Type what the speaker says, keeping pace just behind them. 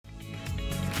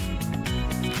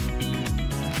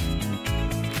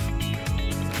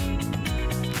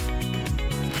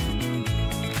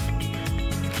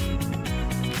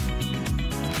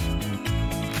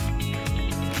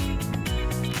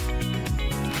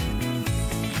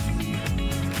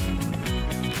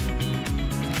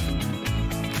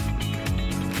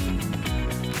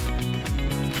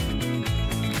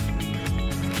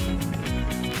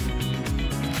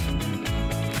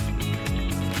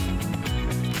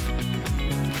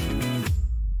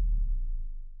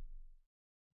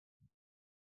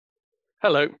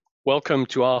Hello, welcome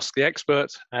to Ask the Expert,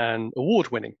 an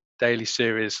award-winning daily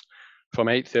series from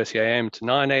 8:30 a.m. to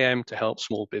 9 a.m. to help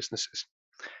small businesses.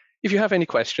 If you have any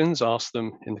questions, ask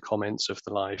them in the comments of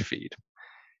the live feed.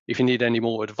 If you need any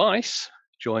more advice,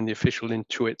 join the official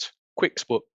Intuit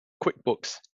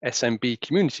QuickBooks SMB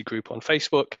community group on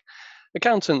Facebook.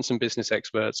 Accountants and business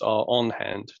experts are on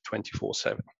hand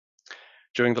 24/7.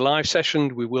 During the live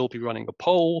session, we will be running a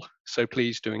poll, so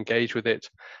please do engage with it,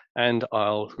 and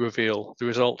I'll reveal the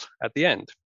result at the end.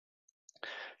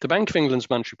 The Bank of England's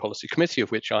Monetary Policy Committee,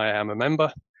 of which I am a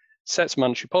member, sets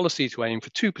monetary policy to aim for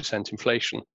 2%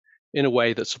 inflation in a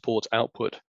way that supports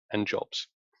output and jobs.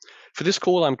 For this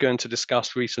call, I'm going to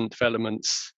discuss recent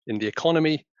developments in the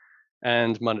economy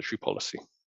and monetary policy.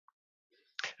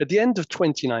 At the end of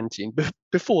 2019,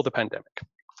 before the pandemic,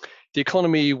 the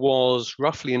economy was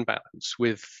roughly in balance,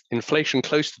 with inflation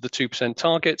close to the 2%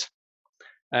 target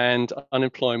and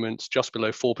unemployment just below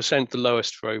 4%, the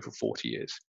lowest for over 40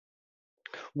 years.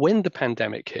 When the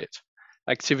pandemic hit,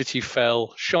 activity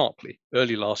fell sharply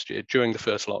early last year during the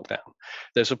first lockdown.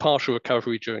 There's a partial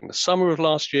recovery during the summer of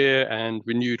last year and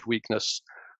renewed weakness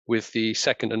with the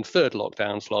second and third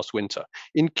lockdowns last winter.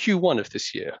 In Q1 of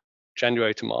this year,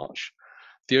 January to March,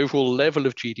 the overall level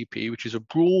of GDP, which is a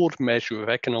broad measure of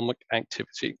economic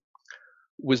activity,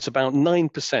 was about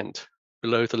 9%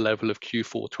 below the level of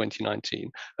Q4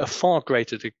 2019, a far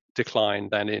greater decline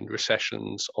than in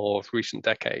recessions of recent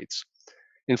decades.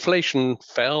 Inflation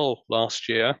fell last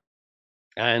year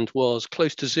and was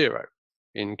close to zero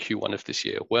in Q1 of this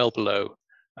year, well below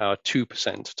our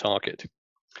 2% target.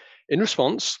 In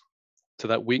response to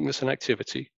that weakness in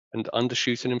activity and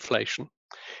undershoot in inflation,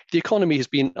 the economy has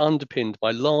been underpinned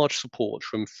by large support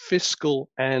from fiscal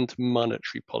and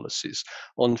monetary policies.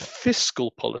 On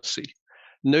fiscal policy,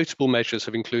 notable measures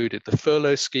have included the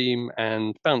furlough scheme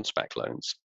and bounce back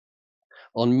loans.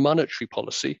 On monetary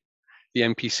policy, the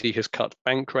MPC has cut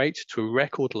bank rate to a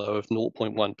record low of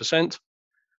 0.1%,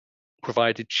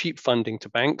 provided cheap funding to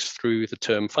banks through the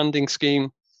term funding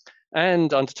scheme,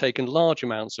 and undertaken large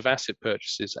amounts of asset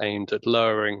purchases aimed at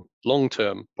lowering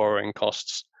long-term borrowing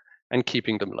costs and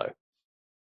keeping them low.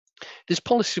 This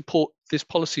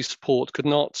policy support could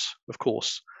not, of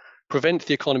course, prevent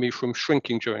the economy from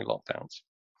shrinking during lockdowns.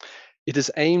 It is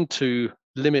aimed to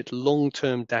limit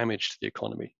long-term damage to the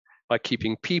economy by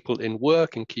keeping people in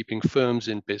work and keeping firms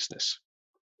in business.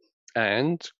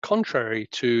 And contrary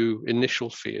to initial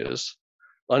fears,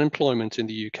 unemployment in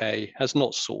the UK has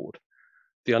not soared.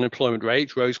 The unemployment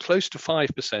rate rose close to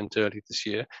 5% early this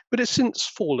year, but it's since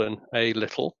fallen a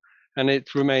little, and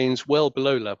it remains well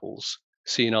below levels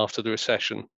seen after the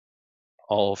recession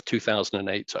of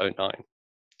 2008-09.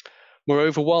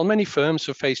 Moreover, while many firms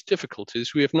have faced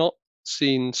difficulties, we have not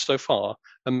seen so far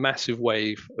a massive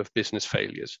wave of business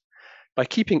failures. By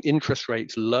keeping interest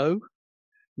rates low,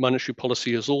 monetary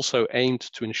policy is also aimed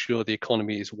to ensure the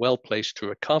economy is well placed to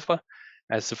recover,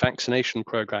 as the vaccination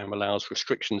program allows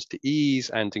restrictions to ease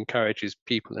and encourages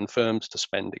people and firms to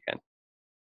spend again.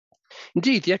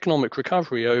 Indeed, the economic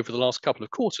recovery over the last couple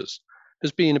of quarters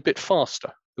has been a bit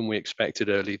faster than we expected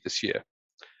early this year.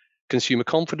 Consumer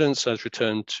confidence has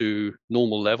returned to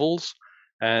normal levels,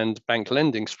 and bank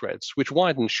lending spreads, which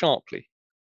widened sharply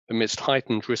amidst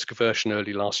heightened risk aversion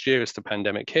early last year as the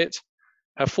pandemic hit,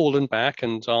 have fallen back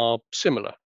and are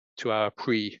similar to our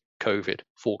pre-COVID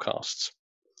forecasts.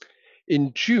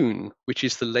 In June, which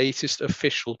is the latest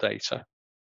official data,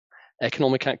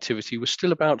 economic activity was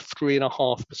still about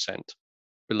 3.5%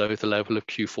 below the level of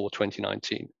Q4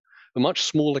 2019, a much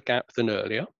smaller gap than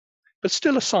earlier, but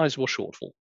still a sizable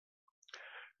shortfall.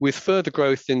 With further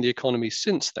growth in the economy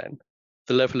since then,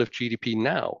 the level of GDP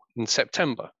now in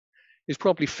September is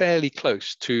probably fairly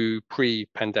close to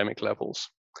pre-pandemic levels.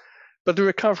 But the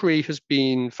recovery has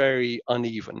been very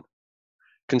uneven.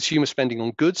 Consumer spending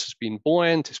on goods has been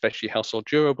buoyant, especially household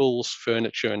durables,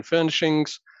 furniture and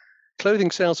furnishings.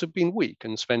 Clothing sales have been weak,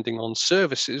 and spending on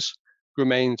services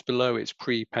remains below its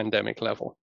pre-pandemic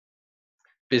level.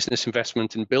 Business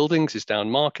investment in buildings is down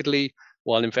markedly,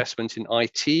 while investment in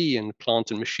IT and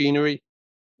plant and machinery,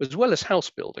 as well as house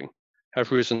building,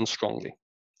 have risen strongly.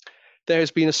 There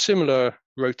has been a similar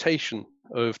rotation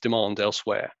of demand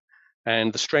elsewhere,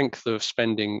 and the strength of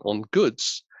spending on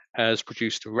goods has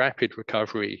produced a rapid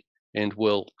recovery in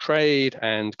world trade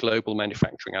and global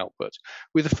manufacturing output.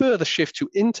 With a further shift to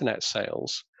internet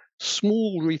sales,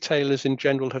 small retailers in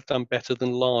general have done better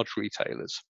than large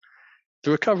retailers.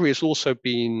 The recovery has also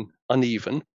been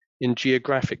uneven in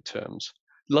geographic terms.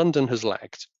 London has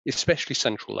lagged, especially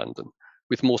central London,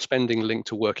 with more spending linked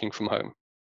to working from home.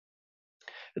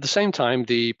 At the same time,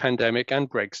 the pandemic and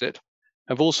Brexit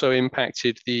have also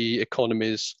impacted the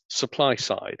economy's supply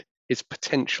side, its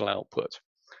potential output.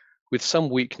 With some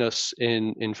weakness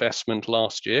in investment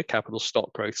last year, capital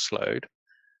stock growth slowed.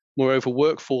 Moreover,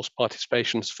 workforce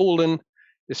participation has fallen,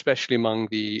 especially among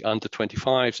the under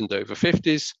 25s and over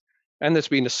 50s, and there's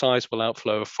been a sizable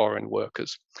outflow of foreign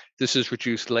workers. This has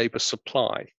reduced labour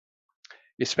supply,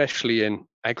 especially in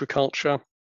agriculture,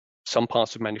 some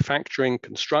parts of manufacturing,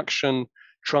 construction,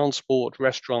 transport,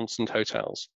 restaurants, and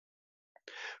hotels.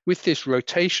 With this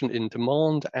rotation in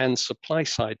demand and supply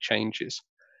side changes,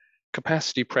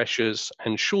 capacity pressures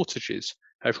and shortages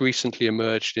have recently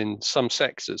emerged in some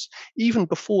sectors, even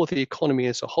before the economy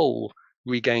as a whole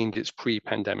regained its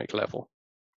pre-pandemic level.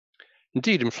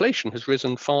 Indeed, inflation has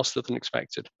risen faster than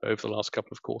expected over the last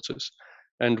couple of quarters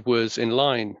and was in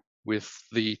line with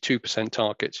the 2%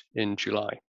 target in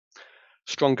July.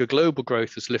 Stronger global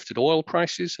growth has lifted oil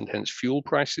prices and hence fuel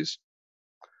prices.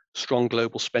 Strong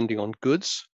global spending on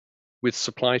goods, with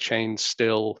supply chains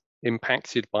still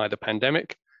impacted by the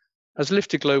pandemic, has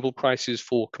lifted global prices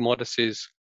for commodities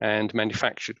and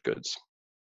manufactured goods.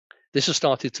 This has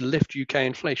started to lift UK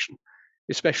inflation,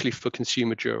 especially for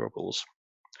consumer durables.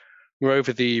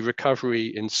 Moreover, the recovery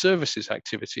in services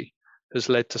activity has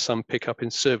led to some pickup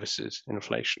in services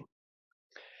inflation.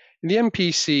 In the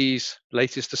MPC's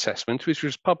latest assessment, which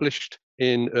was published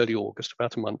in early August,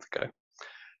 about a month ago,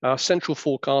 our central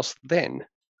forecast then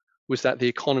was that the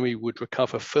economy would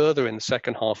recover further in the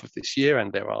second half of this year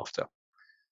and thereafter.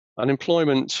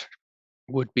 Unemployment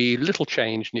would be little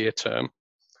change near term,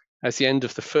 as the end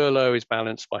of the furlough is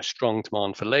balanced by strong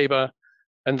demand for labour,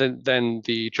 and then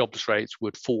the jobs rate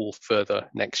would fall further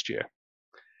next year.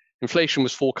 Inflation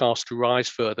was forecast to rise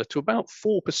further to about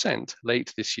 4%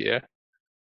 late this year,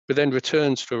 but then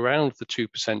returns to around the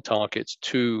 2% targets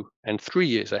 2 and 3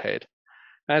 years ahead,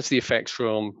 as the effects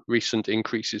from recent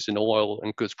increases in oil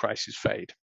and goods prices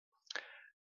fade.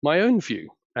 My own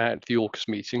view at the August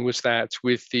meeting was that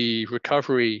with the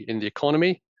recovery in the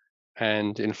economy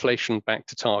and inflation back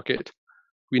to target,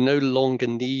 we no longer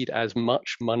need as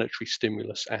much monetary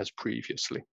stimulus as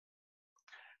previously.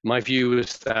 My view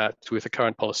is that with the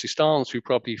current policy stance, we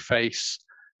probably face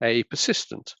a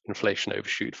persistent inflation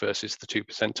overshoot versus the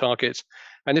 2% target,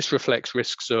 and this reflects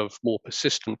risks of more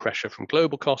persistent pressure from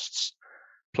global costs,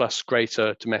 plus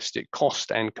greater domestic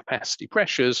cost and capacity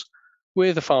pressures,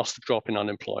 with a faster drop in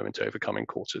unemployment over coming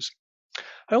quarters.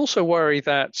 I also worry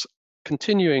that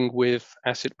continuing with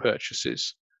asset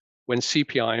purchases when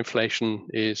CPI inflation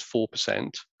is 4%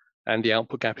 and the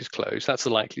output gap is closed, that's a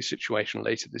likely situation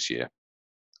later this year,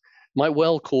 might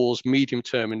well cause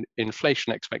medium-term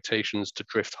inflation expectations to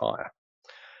drift higher.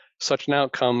 Such an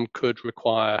outcome could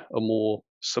require a more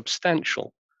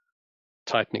substantial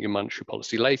tightening in monetary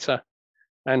policy later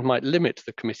and might limit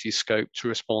the committee's scope to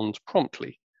respond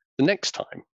promptly the next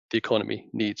time the economy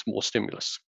needs more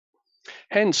stimulus.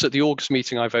 Hence, at the August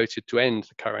meeting, I voted to end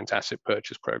the current asset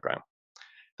purchase program.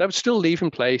 That would still leave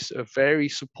in place a very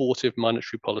supportive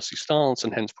monetary policy stance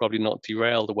and hence probably not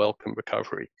derail the welcome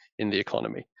recovery in the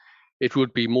economy. It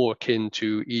would be more akin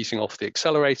to easing off the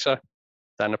accelerator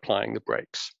than applying the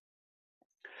brakes.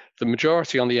 The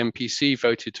majority on the MPC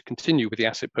voted to continue with the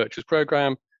asset purchase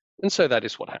program, and so that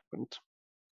is what happened.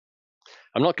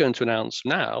 I'm not going to announce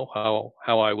now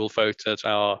how I will vote at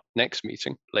our next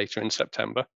meeting later in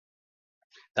September.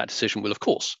 That decision will, of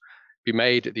course, be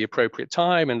made at the appropriate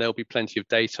time, and there'll be plenty of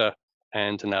data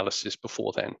and analysis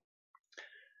before then.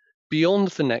 Beyond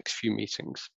the next few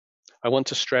meetings, I want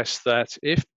to stress that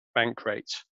if bank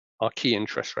rate, our key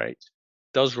interest rate,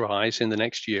 does rise in the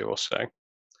next year or so,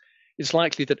 it's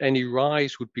likely that any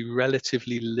rise would be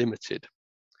relatively limited.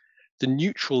 The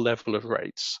neutral level of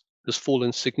rates has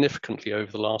fallen significantly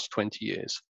over the last 20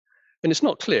 years, and it's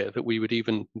not clear that we would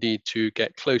even need to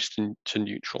get close to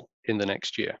neutral in the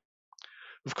next year.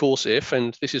 Of course, if,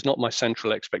 and this is not my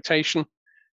central expectation,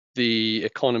 the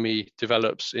economy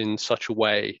develops in such a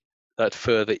way that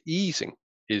further easing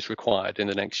is required in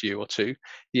the next year or two,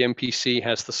 the MPC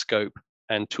has the scope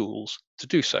and tools to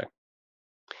do so.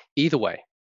 Either way,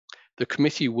 the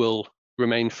committee will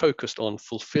remain focused on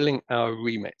fulfilling our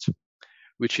remit,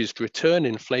 which is to return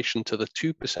inflation to the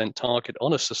 2% target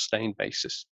on a sustained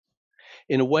basis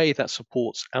in a way that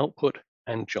supports output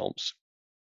and jobs.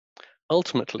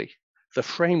 Ultimately, the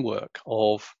framework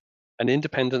of an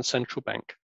independent central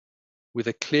bank with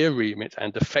a clear remit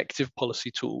and effective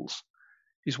policy tools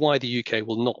is why the UK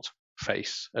will not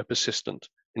face a persistent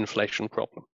inflation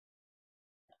problem.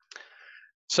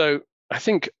 So I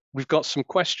think we've got some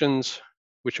questions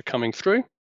which are coming through.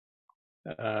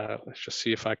 Let's just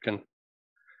see if I can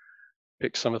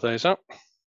pick some of those up.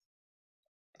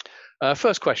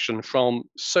 First question from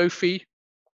Sophie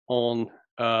on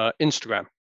Instagram.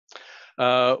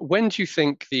 When do you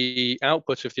think the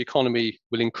output of the economy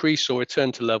will increase or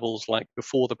return to levels like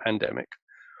before the pandemic?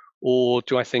 Or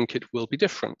do I think it will be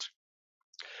different?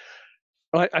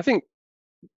 I think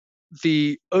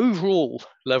the overall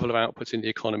level of output in the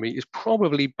economy is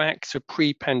probably back to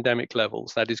pre-pandemic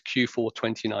levels, that is Q4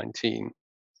 2019,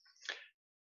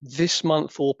 this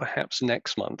month or perhaps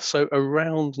next month, so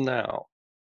around now.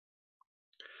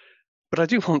 But I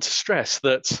do want to stress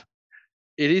that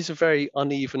it is a very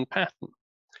uneven pattern.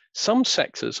 Some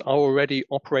sectors are already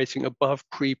operating above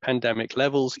pre-pandemic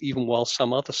levels, even while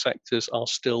some other sectors are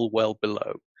still well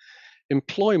below.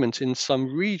 Employment in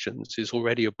some regions is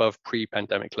already above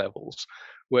pre-pandemic levels,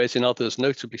 whereas in others,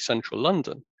 notably central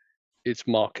London, it's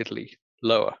markedly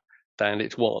lower than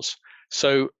it was.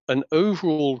 So an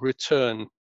overall return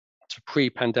to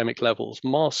pre-pandemic levels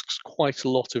masks quite a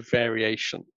lot of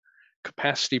variation.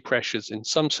 Capacity pressures in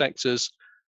some sectors,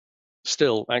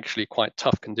 still actually quite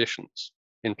tough conditions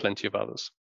in plenty of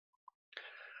others.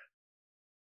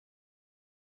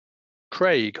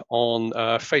 Craig on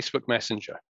Facebook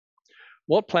Messenger.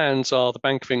 What plans are the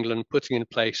Bank of England putting in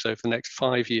place over the next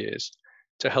 5 years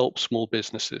to help small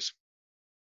businesses?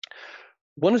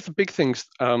 One of the big things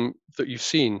that you've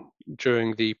seen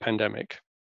during the pandemic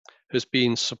has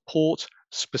been support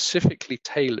specifically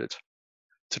tailored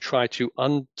to try to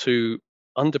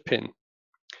underpin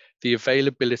the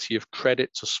availability of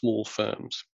credit to small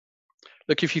firms.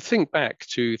 Look, if you think back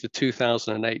to the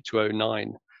 2008 to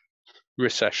 09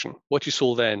 recession, what you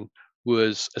saw then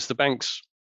was as the banks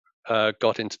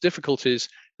got into difficulties,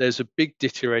 there's a big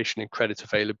deterioration in credit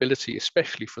availability,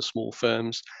 especially for small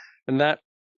firms, and that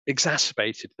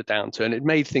exacerbated the downturn. It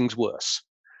made things worse.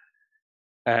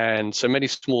 And so many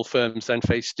small firms then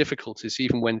faced difficulties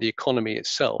even when the economy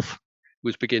itself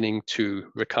was beginning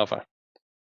to recover.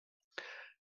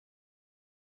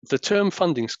 The term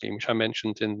funding scheme, which I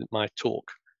mentioned in my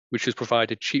talk, which has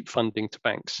provided cheap funding to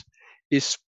banks,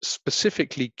 is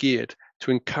specifically geared to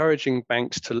encouraging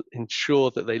banks to ensure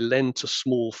that they lend to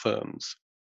small firms.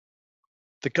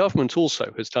 The government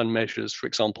also has done measures, for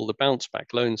example, the bounce back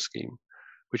loan scheme,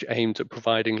 which aimed at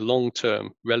providing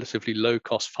long-term, relatively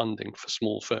low-cost funding for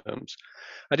small firms.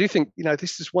 I do think,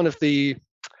 this is one of the,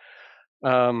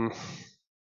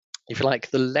 if you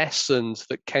like, the lessons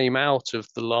that came out of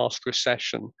the last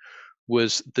recession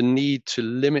was the need to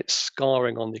limit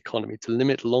scarring on the economy, to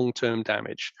limit long-term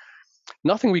damage.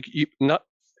 Nothing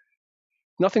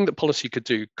that policy could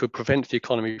do could prevent the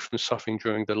economy from suffering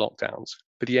during the lockdowns,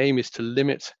 but the aim is to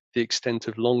limit the extent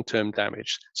of long-term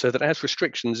damage so that as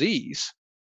restrictions ease,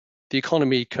 the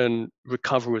economy can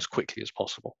recover as quickly as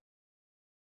possible.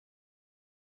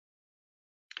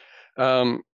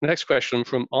 Next question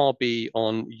from RB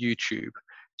on YouTube.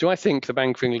 Do I think the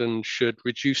Bank of England should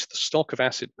reduce the stock of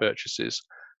asset purchases,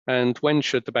 and when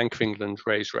should the Bank of England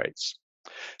raise rates?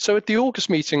 So at the August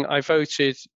meeting, I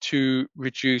voted to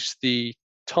reduce the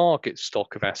target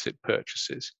stock of asset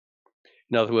purchases.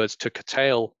 In other words, to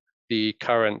curtail the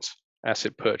current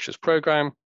asset purchase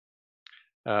program,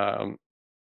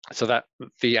 so that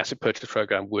the asset purchase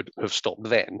program would have stopped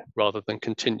then rather than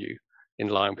continue in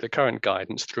line with the current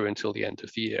guidance through until the end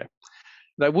of the year.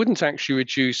 That wouldn't actually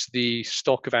reduce the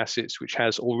stock of assets which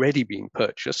has already been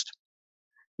purchased.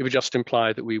 It would just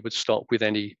imply that we would stop with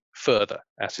any further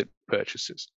asset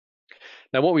purchases.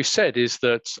 Now, what we've said is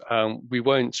that we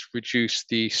won't reduce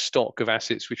the stock of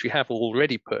assets which we have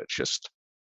already purchased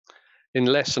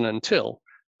unless and until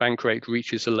bank rate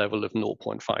reaches a level of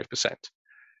 0.5%.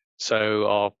 So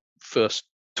our first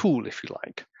tool, if you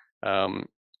like,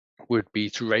 would be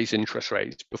to raise interest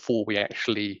rates before we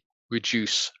actually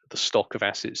reduce the stock of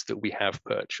assets that we have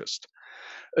purchased.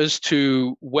 As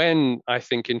to when I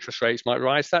think interest rates might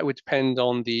rise, that would depend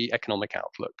on the economic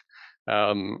outlook.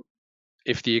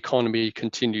 If the economy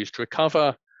continues to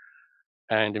recover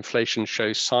and inflation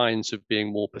shows signs of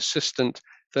being more persistent,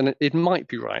 then it might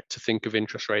be right to think of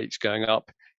interest rates going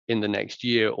up in the next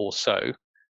year or so.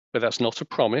 But that's not a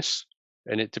promise,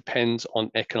 and it depends on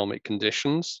economic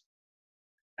conditions.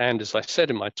 And as I said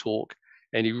in my talk,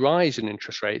 any rise in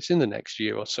interest rates in the next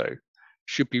year or so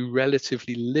should be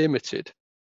relatively limited,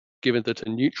 given that a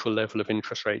neutral level of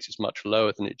interest rates is much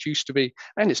lower than it used to be,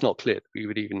 and it's not clear that we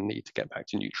would even need to get back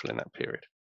to neutral in that period.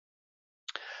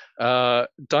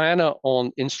 Diana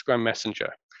on Instagram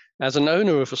Messenger. As an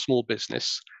owner of a small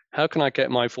business, how can I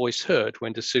get my voice heard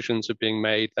when decisions are being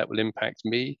made that will impact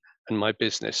me and my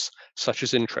business, such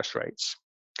as interest rates?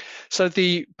 So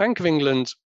the Bank of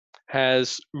England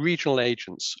has regional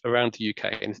agents around the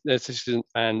UK, and this is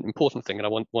an important thing, and I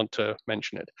want to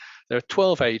mention it. There are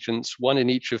 12 agents, one in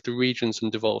each of the regions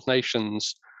and devolved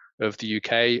nations of the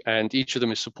UK, and each of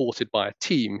them is supported by a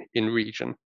team in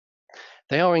region.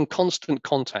 They are in constant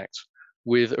contact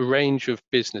with a range of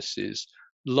businesses,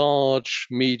 large,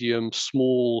 medium,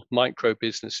 small, micro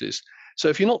businesses. So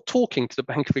if you're not talking to the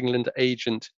Bank of England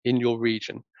agent in your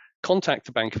region, contact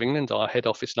the Bank of England, our head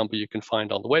office number you can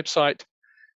find on the website,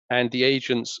 and the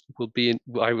agents will be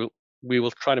we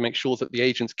will try to make sure that the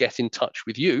agents get in touch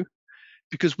with you,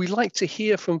 because we like to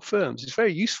hear from firms. It's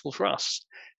very useful for us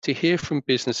to hear from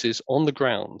businesses on the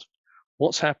ground.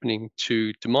 What's happening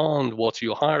to demand? What are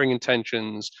your hiring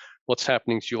intentions? What's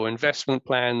happening to your investment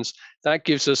plans? That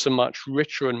gives us a much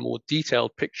richer and more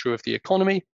detailed picture of the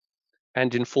economy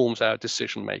and informs our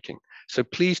decision making. So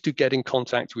please do get in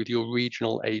contact with your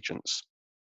regional agents.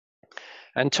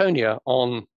 Antonia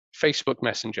on Facebook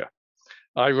Messenger.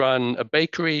 I run a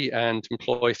bakery and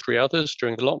employ 3 others.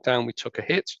 During the lockdown, we took a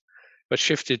hit, but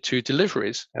shifted to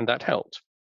deliveries, and that helped.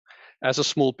 As a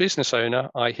small business owner,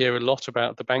 I hear a lot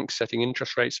about the bank setting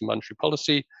interest rates and monetary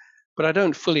policy, but I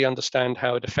don't fully understand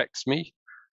how it affects me.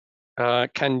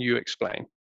 Can you explain?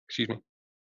 Excuse me.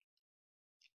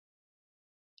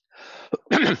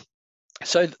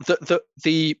 So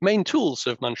the main tools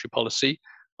of monetary policy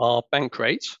are bank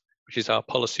rates, which is our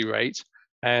policy rate,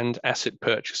 and asset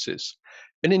purchases.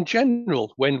 And in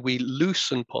general, when we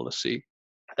loosen policy,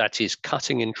 that is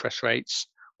cutting interest rates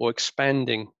or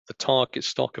expanding the target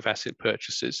stock of asset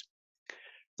purchases,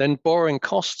 then borrowing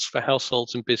costs for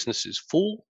households and businesses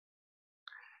fall.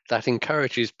 That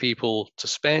encourages people to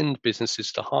spend,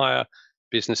 businesses to hire,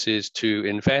 businesses to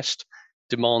invest,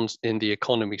 demand in the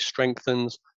economy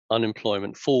strengthens,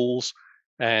 unemployment falls,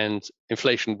 and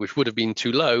inflation, which would have been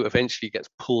too low, eventually gets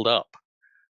pulled up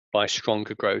by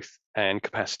stronger growth and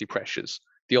capacity pressures.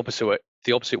 The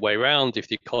opposite way around, if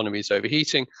the economy is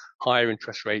overheating, higher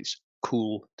interest rates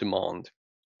cool demand.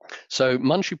 So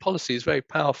monetary policy is a very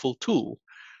powerful tool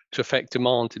to affect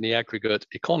demand in the aggregate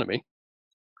economy.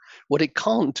 What it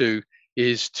can't do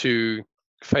is to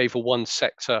favor one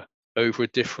sector over a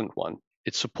different one.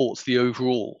 It supports the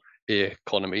overall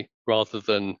economy rather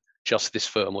than just this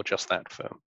firm or just that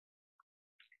firm.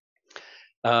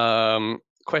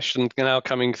 Question now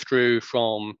coming through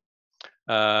from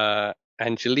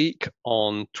Angelique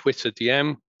on Twitter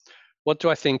DM. What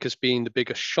do I think has been the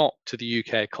biggest shock to the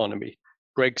UK economy,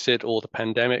 Brexit or the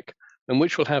pandemic, and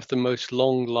which will have the most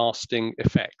long-lasting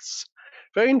effects?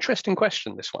 Very interesting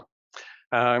question, this one.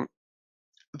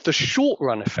 The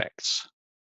short-run effects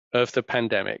of the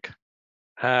pandemic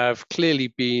have clearly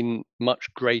been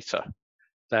much greater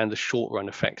than the short-run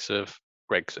effects of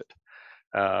Brexit.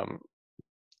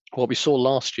 What we saw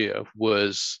last year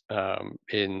was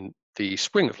in the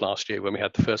spring of last year when we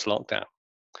had the first lockdown,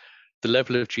 the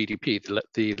level of GDP,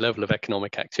 the level of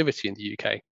economic activity in the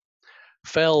UK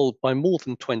fell by more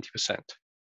than 20%.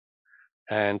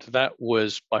 And that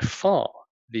was by far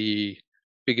the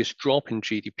biggest drop in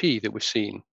GDP that we've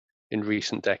seen in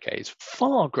recent decades,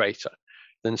 far greater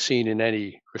than seen in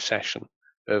any recession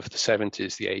of the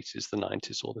 70s, the 80s, the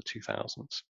 90s, or the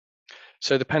 2000s.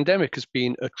 So the pandemic has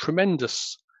been a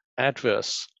tremendous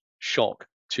adverse shock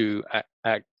to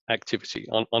activity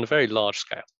on a very large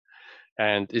scale,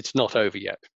 and it's not over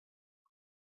yet.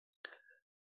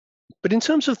 But in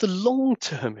terms of the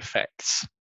long-term effects,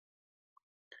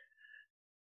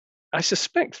 I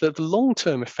suspect that the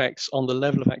long-term effects on the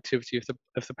level of activity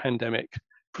of the pandemic,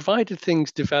 provided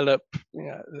things develop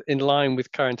in line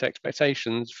with current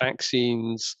expectations,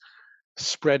 vaccines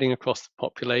spreading across the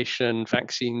population,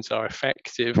 vaccines are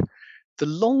effective, the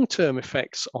long-term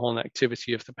effects on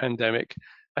activity of the pandemic,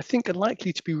 I think, are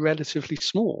likely to be relatively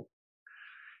small.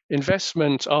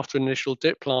 Investment after an initial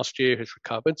dip last year has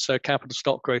recovered, so capital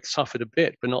stock growth suffered a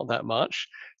bit, but not that much.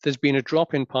 There's been a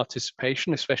drop in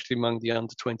participation, especially among the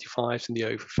under 25s and the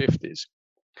over 50s.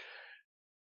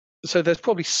 So there's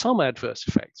probably some adverse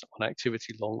effects on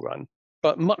activity long run,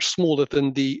 but much smaller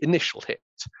than the initial hit.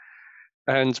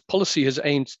 And policy has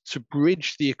aimed to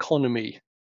bridge the economy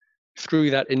through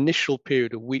that initial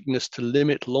period of weakness to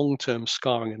limit long-term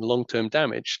scarring and long-term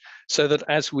damage, so that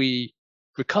as we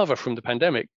recover from the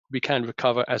pandemic, we can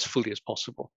recover as fully as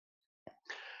possible.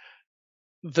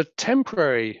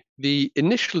 The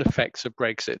initial effects of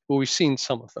Brexit, well, we've seen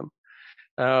some of them.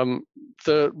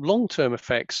 The long-term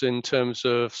effects in terms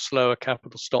of slower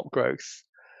capital stock growth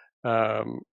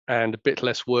and a bit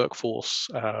less workforce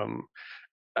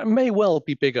may well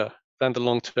be bigger than the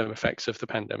long-term effects of the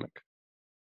pandemic.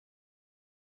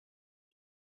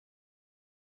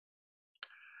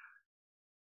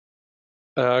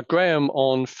 Graham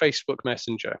on Facebook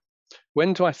Messenger.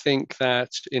 When do I think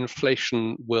that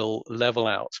inflation will level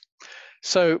out?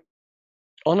 So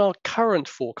on our current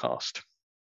forecast,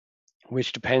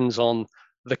 which depends on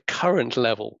the current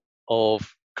level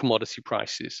of commodity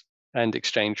prices and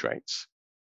exchange rates.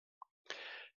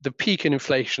 The peak in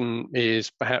inflation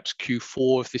is perhaps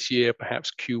Q4 of this year,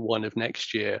 perhaps Q1 of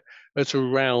next year, at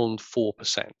around 4%.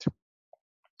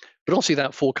 But obviously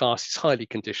that forecast is highly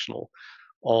conditional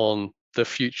on the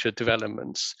future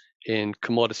developments in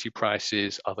commodity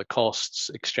prices, other costs,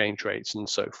 exchange rates, and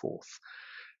so forth.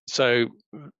 So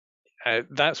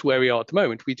that's where we are at the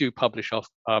moment. We do publish our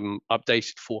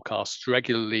updated forecasts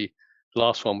regularly. The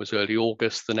last one was early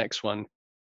August. The next one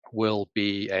will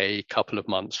be a couple of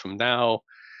months from now.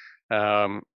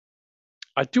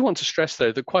 I do want to stress,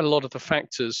 though, that quite a lot of the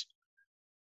factors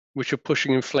which are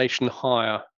pushing inflation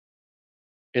higher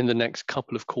in the next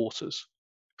couple of quarters,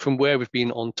 from where we've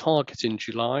been on target in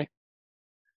July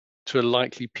to a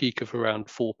likely peak of around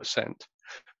 4%,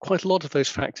 quite a lot of those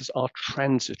factors are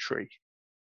transitory.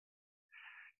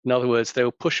 In other words, they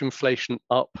will push inflation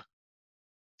up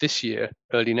this year,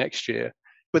 early next year,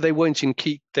 but they won't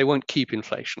keep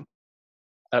inflation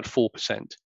at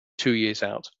 4% 2 years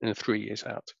out and 3 years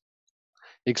out.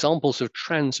 Examples of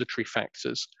transitory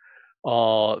factors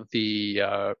are the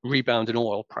rebound in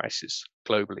oil prices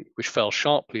globally, which fell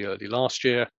sharply early last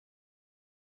year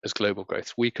as global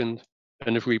growth weakened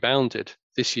and have rebounded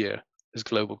this year as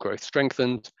global growth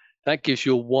strengthened. That gives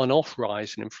you a one-off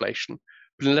rise in inflation.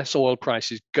 But unless oil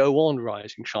prices go on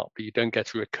rising sharply, you don't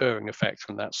get a recurring effect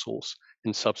from that source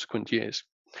in subsequent years.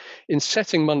 In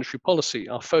setting monetary policy,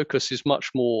 our focus is much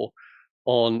more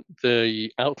on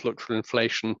the outlook for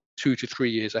inflation 2 to 3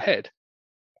 years ahead,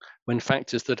 when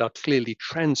factors that are clearly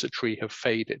transitory have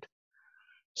faded.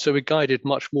 So we're guided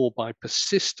much more by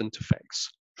persistent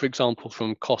effects, for example,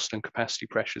 from cost and capacity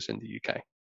pressures in the UK.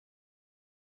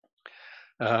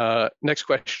 Next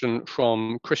question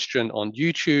from Christian on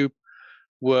YouTube.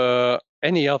 Were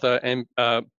any other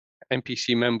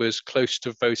MPC members close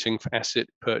to voting for asset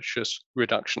purchase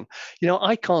reduction?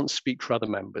 I can't speak for other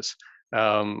members.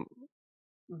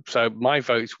 So my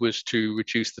vote was to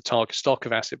reduce the target stock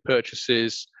of asset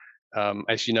purchases.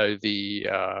 As you know, the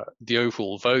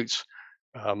overall vote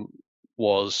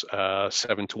was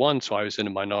 7-1, so I was in a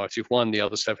minority of 1. The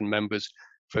other 7 members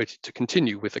voted to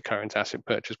continue with the current asset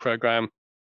purchase program.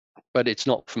 But it's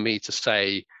not for me to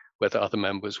say whether other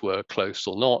members were close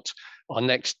or not. Our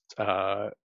next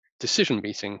decision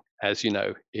meeting, as you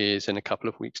know, is in a couple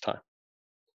of weeks' time.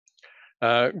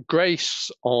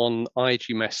 Grace on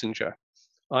IG Messenger.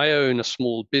 I own a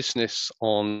small business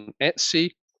on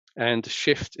Etsy, and a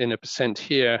shift in 1%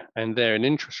 here and there in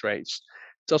interest rates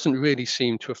doesn't really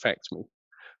seem to affect me.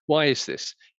 Why is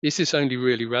this? Is this only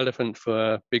really relevant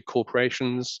for big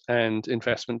corporations and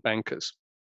investment bankers?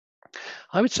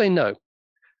 I would say no.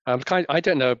 I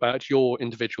don't know about your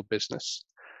individual business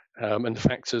and the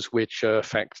factors which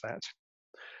affect that.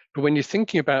 But when you're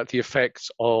thinking about the effects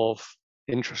of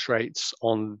interest rates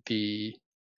on the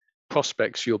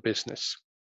prospects of your business,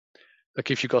 like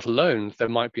if you've got a loan, there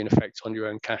might be an effect on your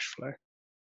own cash flow.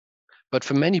 But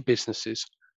for many businesses,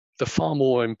 the far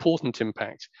more important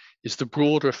impact is the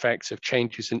broader effects of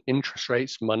changes in interest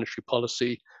rates, monetary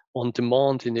policy on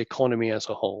demand in the economy as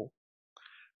a whole.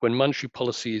 When monetary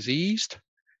policy is eased,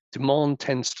 demand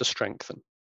tends to strengthen.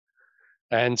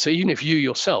 And so even if you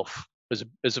yourself, as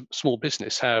a small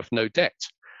business, have no debt,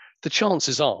 the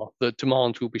chances are that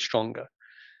demand will be stronger.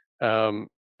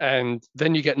 And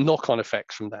then you get knock-on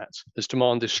effects from that. As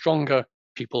demand is stronger,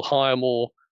 people hire more,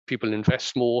 people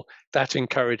invest more. That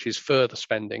encourages further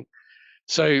spending.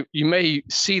 So you may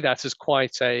see that as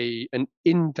quite an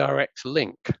indirect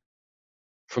link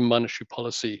from monetary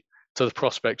policy to the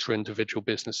prospects for individual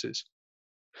businesses.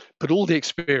 But all the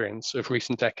experience of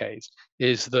recent decades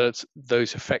is that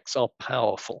those effects are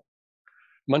powerful.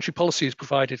 Monetary policy has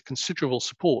provided considerable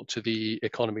support to the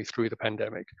economy through the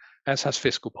pandemic, as has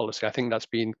fiscal policy. I think that's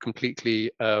been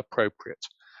completely appropriate.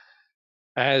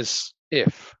 As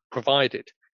if, provided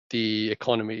the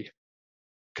economy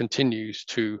continues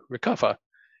to recover,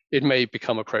 it may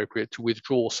become appropriate to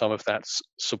withdraw some of that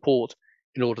support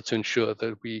in order to ensure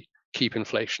that we keep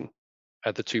inflation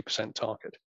at the 2%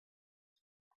 target.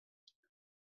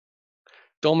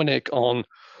 Dominic on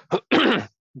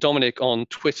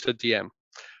Twitter DM.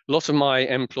 A lot of my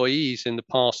employees in the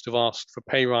past have asked for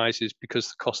pay rises because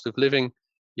the cost of living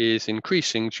is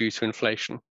increasing due to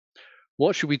inflation.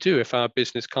 What should we do if our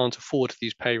business can't afford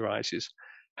these pay rises?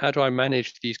 How do I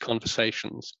manage these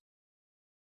conversations?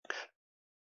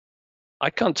 I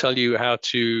can't tell you how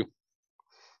to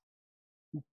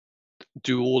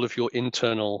do all of your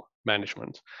internal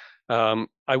management.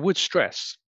 I would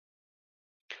stress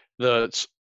that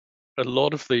a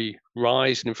lot of the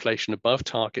rise in inflation above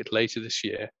target later this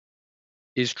year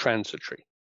is transitory,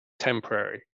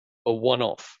 temporary, a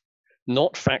one-off,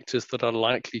 not factors that are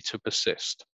likely to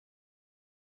persist.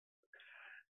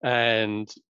 And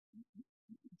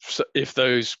so if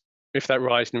that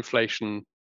rise in inflation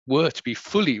were to be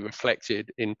fully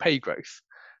reflected in pay growth,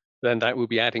 then that would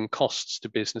be adding costs to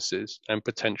businesses and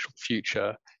potential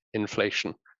future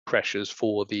inflation pressures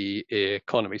for the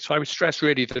economy. So I would stress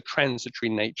really the transitory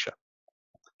nature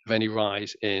of any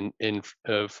rise in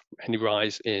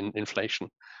inflation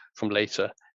from later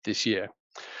this year.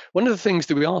 One of the things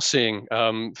that we are seeing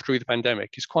through the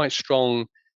pandemic is quite strong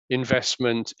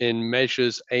investment in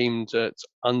measures aimed at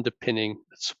underpinning,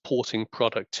 supporting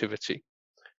productivity,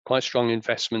 quite strong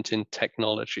investment in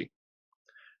technology.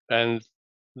 And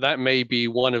that may be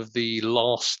one of the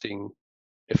lasting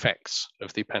effects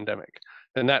of the pandemic.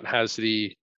 And that has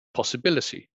the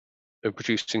possibility of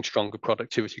producing stronger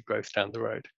productivity growth down the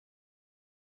road.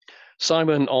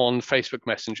 Simon on Facebook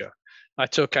Messenger. I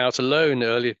took out a loan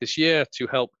earlier this year to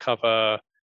help cover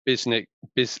basic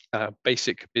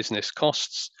business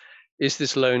costs. Is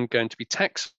this loan going to be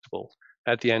taxable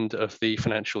at the end of the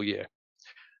financial year?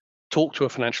 Talk to a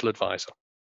financial advisor.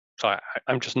 So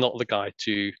I'm just not the guy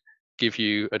to give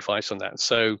you advice on that.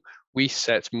 So we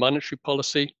set monetary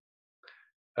policy.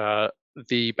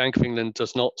 The Bank of England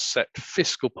does not set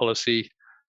fiscal policy.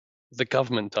 The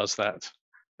government does that.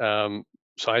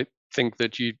 So I think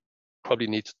that you probably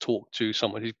need to talk to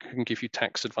someone who can give you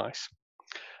tax advice.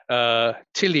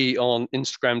 Tilly on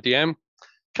Instagram DM.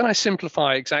 Can I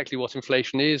simplify exactly what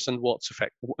inflation is and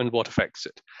what affects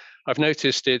it? I've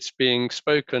noticed it's being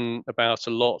spoken about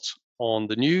a lot on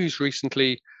the news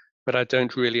recently, but I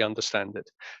don't really understand it.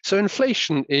 So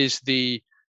inflation is the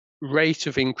rate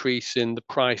of increase in the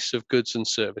price of goods and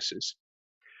services.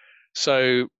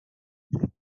 So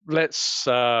let's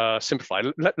simplify.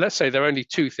 Let's say there are only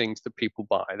two things that people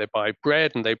buy. They buy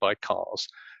bread and they buy cars.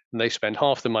 And they spend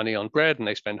half the money on bread and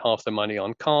they spend half the money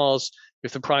on cars.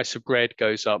 If the price of bread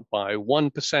goes up by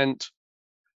 1% and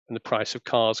the price of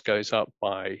cars goes up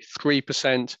by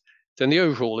 3%, then the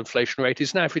overall inflation rate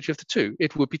is an average of the two.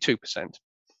 It would be 2%,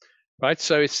 right?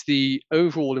 So it's the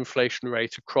overall inflation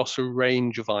rate across a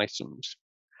range of items.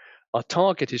 Our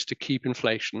target is to keep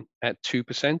inflation at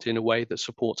 2% in a way that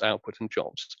supports output and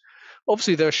jobs.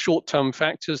 Obviously, there are short-term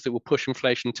factors that will push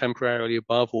inflation temporarily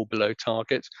above or below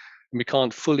target, and we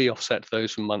can't fully offset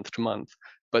those from month to month,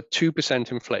 but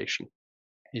 2% inflation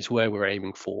is where we're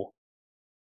aiming for.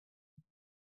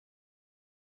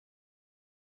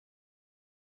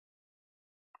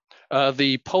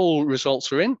 The poll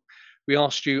results are in. We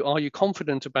asked you, are you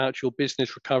confident about your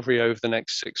business recovery over the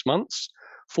next 6 months?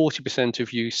 40%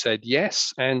 of you said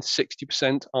yes, and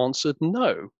 60% answered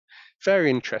no. Very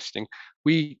interesting.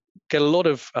 We get a lot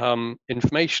of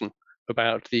information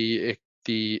about the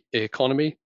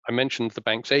economy. I mentioned the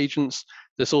bank's agents.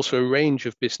 There's also a range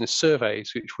of business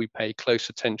surveys which we pay close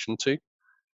attention to.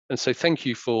 And so thank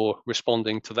you for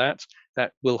responding to that.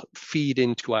 That will feed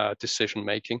into our decision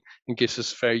making and gives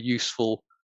us very useful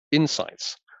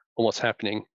insights on what's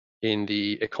happening in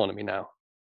the economy now.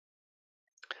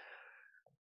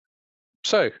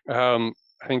 So I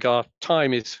think our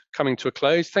time is coming to a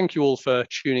close. Thank you all for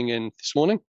tuning in this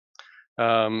morning.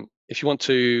 If you want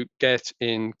to get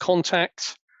in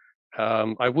contact,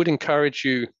 I would encourage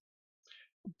you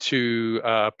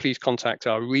to please contact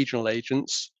our regional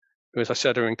agents, who, as I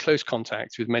said, are in close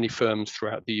contact with many firms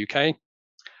throughout the UK.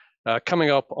 Coming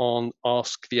up on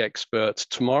Ask the Expert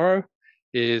tomorrow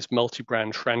is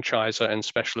multi-brand franchisor and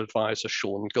special advisor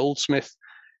Sean Goldsmith.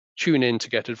 Tune in to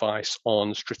get advice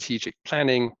on strategic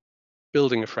planning,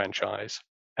 building a franchise,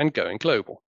 and going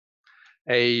global.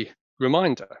 A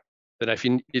reminder that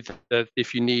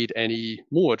if you need any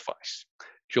more advice,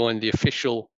 join the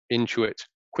official Intuit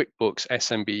QuickBooks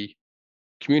SMB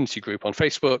community group on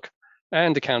Facebook,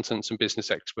 and accountants and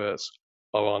business experts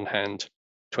are on hand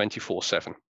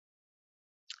 24/7.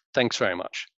 Thanks very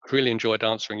much. I've really enjoyed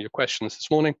answering your questions this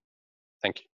morning.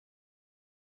 Thank you.